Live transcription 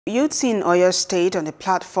Youths in Oyo State on the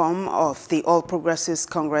platform of the All Progressives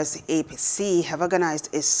Congress APC have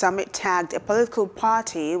organized a summit tagged "A Political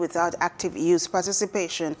Party Without Active Youth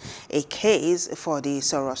Participation, a Case for the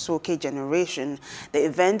Soro Soke Generation." The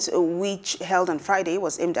event, which held on Friday,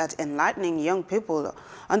 was aimed at enlightening young people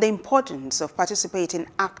on the importance of participating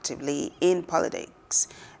actively in politics.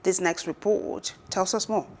 This next report tells us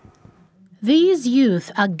more. These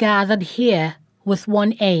youth are gathered here with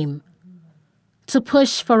one aim: to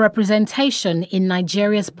push for representation in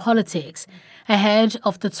Nigeria's politics ahead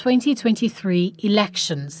of the 2023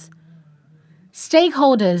 elections.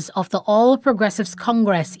 Stakeholders of the All Progressives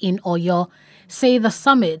Congress in Oyo say the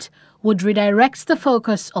summit would redirect the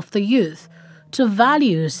focus of the youth to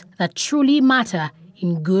values that truly matter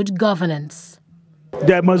in good governance.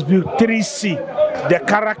 There must be 3C: the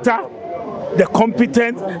character, the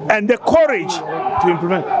competence, and the courage to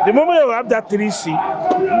implement. The moment you have that 3C,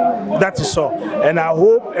 that is all. And I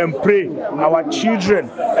hope and pray our children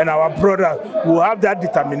and our brothers will have that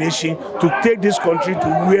determination to take this country to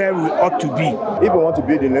where we ought to be. If we want to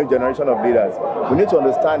build a new generation of leaders, we need to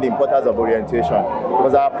understand the importance of orientation.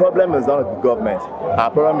 Because our problem is not the government.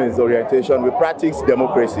 Our problem is orientation. We practice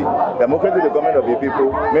democracy. Democracy is the government of the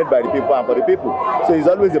people, made by the people and for the people. So it's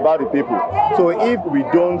always about the people. So if we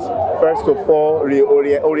don't, first of all,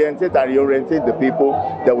 orientate and reorientate the people,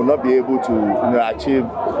 they will not be able to achieve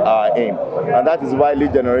our aim. And that is why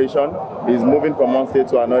lead generation is moving from one state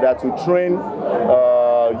to another to train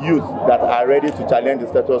youth that are ready to challenge the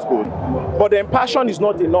status quo. But the passion is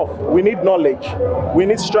not enough. We need knowledge. We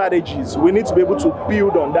need strategies. We need to be able to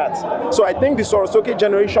build on that. So I think the Soro Soke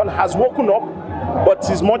generation has woken up, but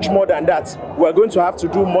it's much more than that. We're going to have to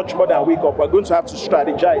do much more than wake up. We're going to have to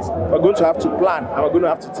strategize. We're going to have to plan, and we're going to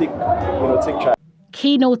have to take charge.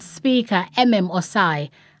 Keynote speaker Osai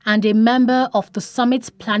and a member of the summit's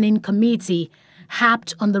planning committee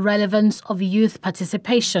harped on the relevance of youth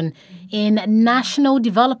participation in national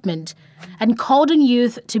development and called on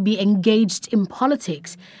youth to be engaged in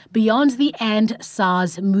politics beyond the End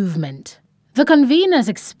SARS movement. The conveners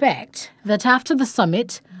expect that after the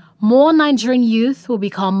summit, more Nigerian youth will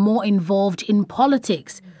become more involved in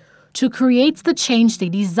politics to create the change they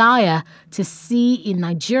desire to see in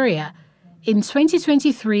Nigeria in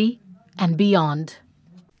 2023 and beyond.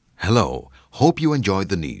 Hello, hope you enjoyed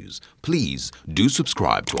the news. Please do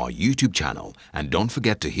subscribe to our YouTube channel and don't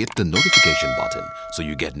forget to hit the notification button so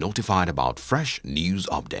you get notified about fresh news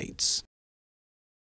updates.